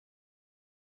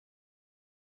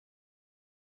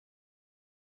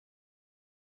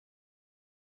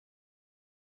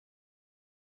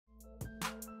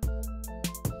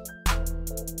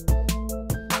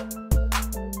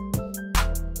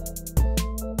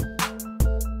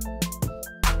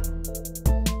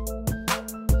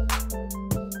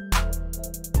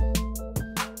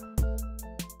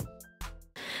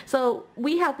So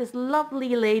we have this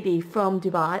lovely lady from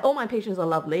Dubai. All my patients are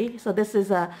lovely. So this is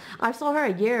I saw her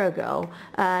a year ago,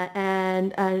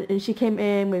 and she came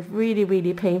in with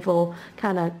really painful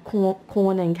kind of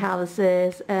corn and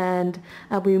calluses, and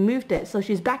we removed it. So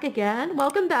she's back again.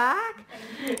 Welcome back.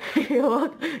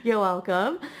 You're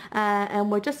welcome.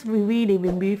 And we're just really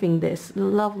removing this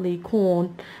lovely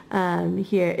corn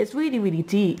here. It's really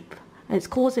deep. It's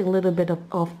causing a little bit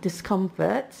of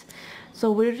discomfort. So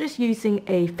we're just using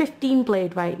a 15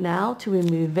 blade right now to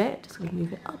remove it. Just gonna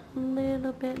move it up a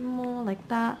little bit more like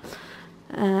that.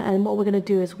 And what we're gonna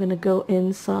do is we're gonna go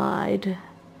inside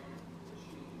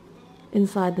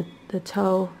the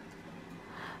toe,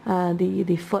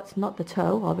 the foot, not the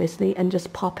toe, obviously, and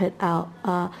just pop it out.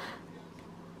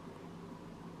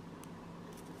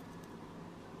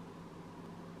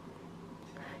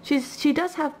 She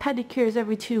does have pedicures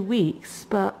every 2 weeks,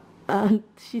 but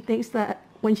she thinks that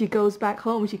when she goes back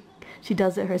home, she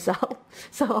does it herself.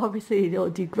 So obviously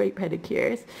they'll do great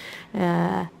pedicures.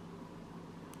 But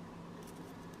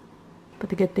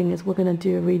the good thing is we're gonna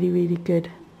do a really good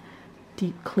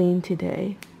deep clean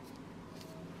today.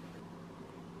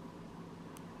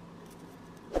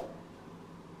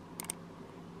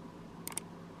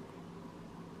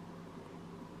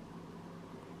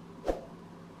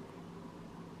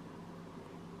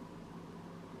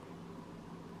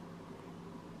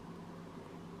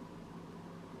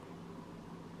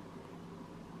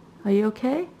 Are you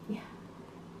okay? Yeah.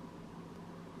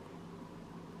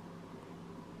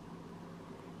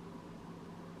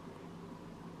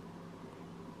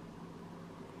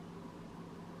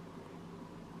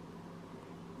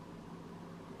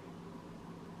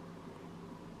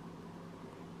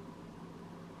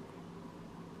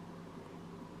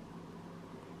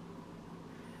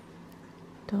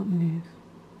 Don't move.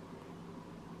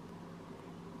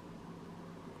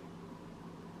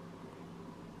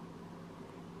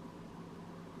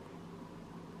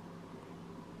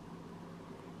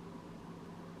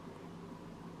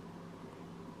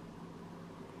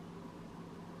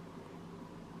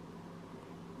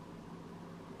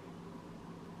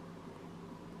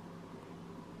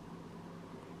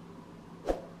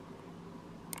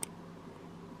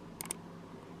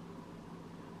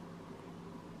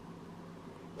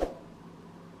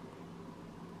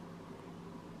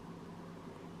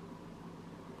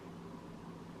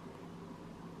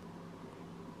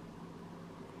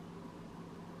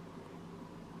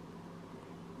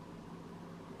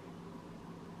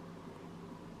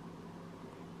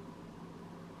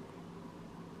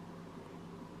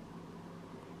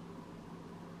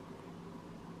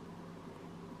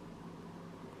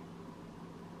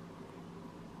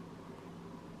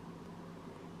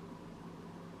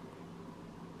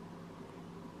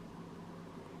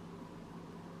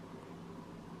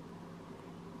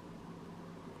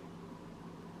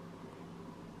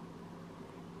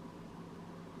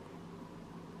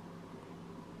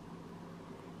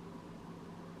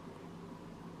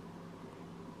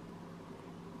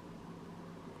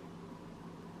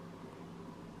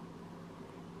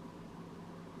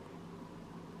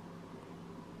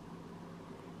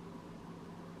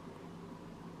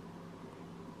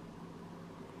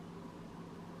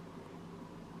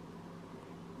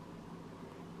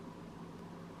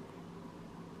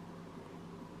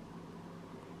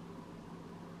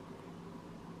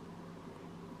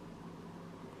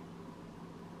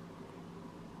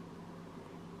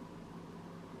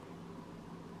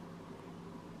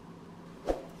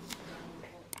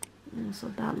 So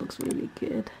that looks really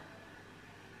good.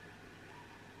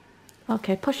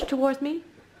 Okay, push towards me.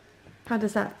 How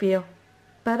does that feel?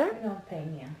 Better? No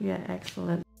pain, yeah. Yeah,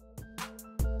 excellent.